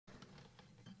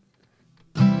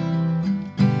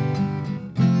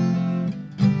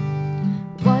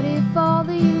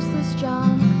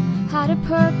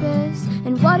purpose?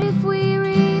 And what if we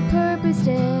repurposed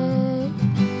it?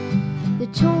 The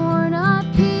torn up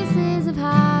pieces of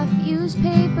half-used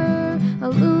paper,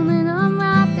 aluminum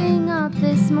wrapping up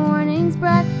this morning's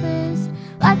breakfast.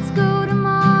 Let's go to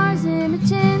Mars in a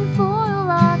tinfoil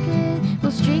rocket.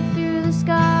 We'll streak through the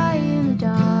sky in the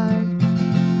dark.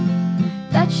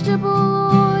 Vegetable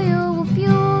oil will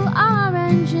fuel our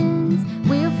engines.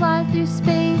 We'll fly through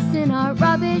space in our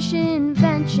rubbish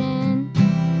invention.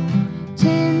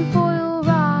 Tinfoil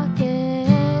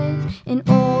rocket. An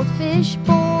old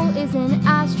fishbowl is an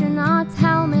astronaut's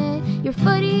helmet. Your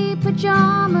footie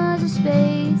pajamas a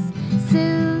space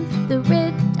suit. The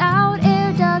ripped out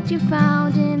air duct you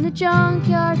found in the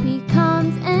junkyard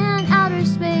becomes an outer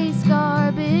space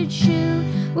garbage chute.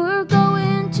 We're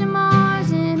going to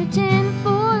Mars in a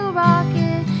tinfoil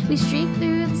rocket. We streak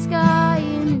through the sky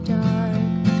in the dark.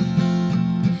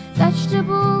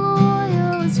 Vegetable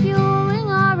oil is fueling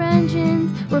our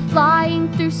engines. We're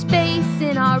flying through space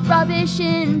in our rubbish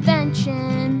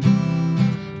invention.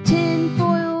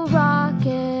 Tinfoil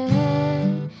rocket.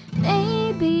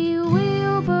 Maybe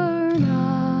we'll burn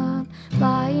up,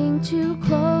 flying too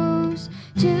close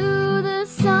to the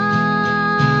sun.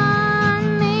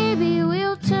 Maybe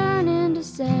we'll turn into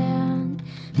sand.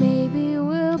 Maybe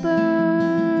we'll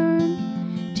burn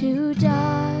to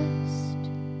dust.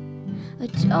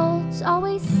 Adults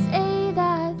always say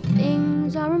that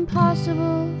things are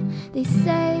impossible. They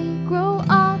say, grow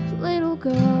up, little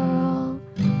girl.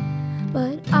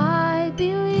 But I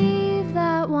believe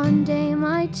that one day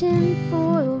my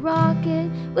tinfoil rocket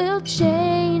will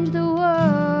change the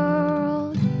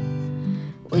world.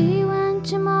 We went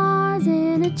to Mars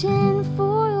in a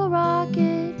tinfoil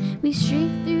rocket. We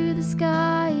streaked through the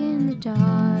sky in the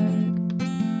dark.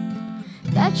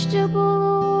 Vegetable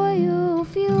oil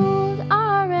fueled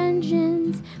our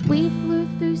engines. We flew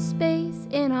through space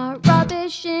in our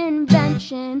rubbish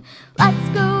invention. Let's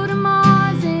go to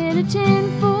Mars in a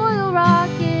tinfoil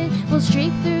rocket. We'll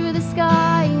streak through the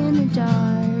sky in the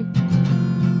dark.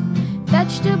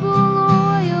 Vegetable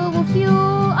oil will fuel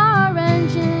our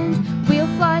engines. We'll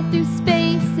fly through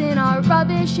space in our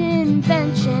rubbish invention.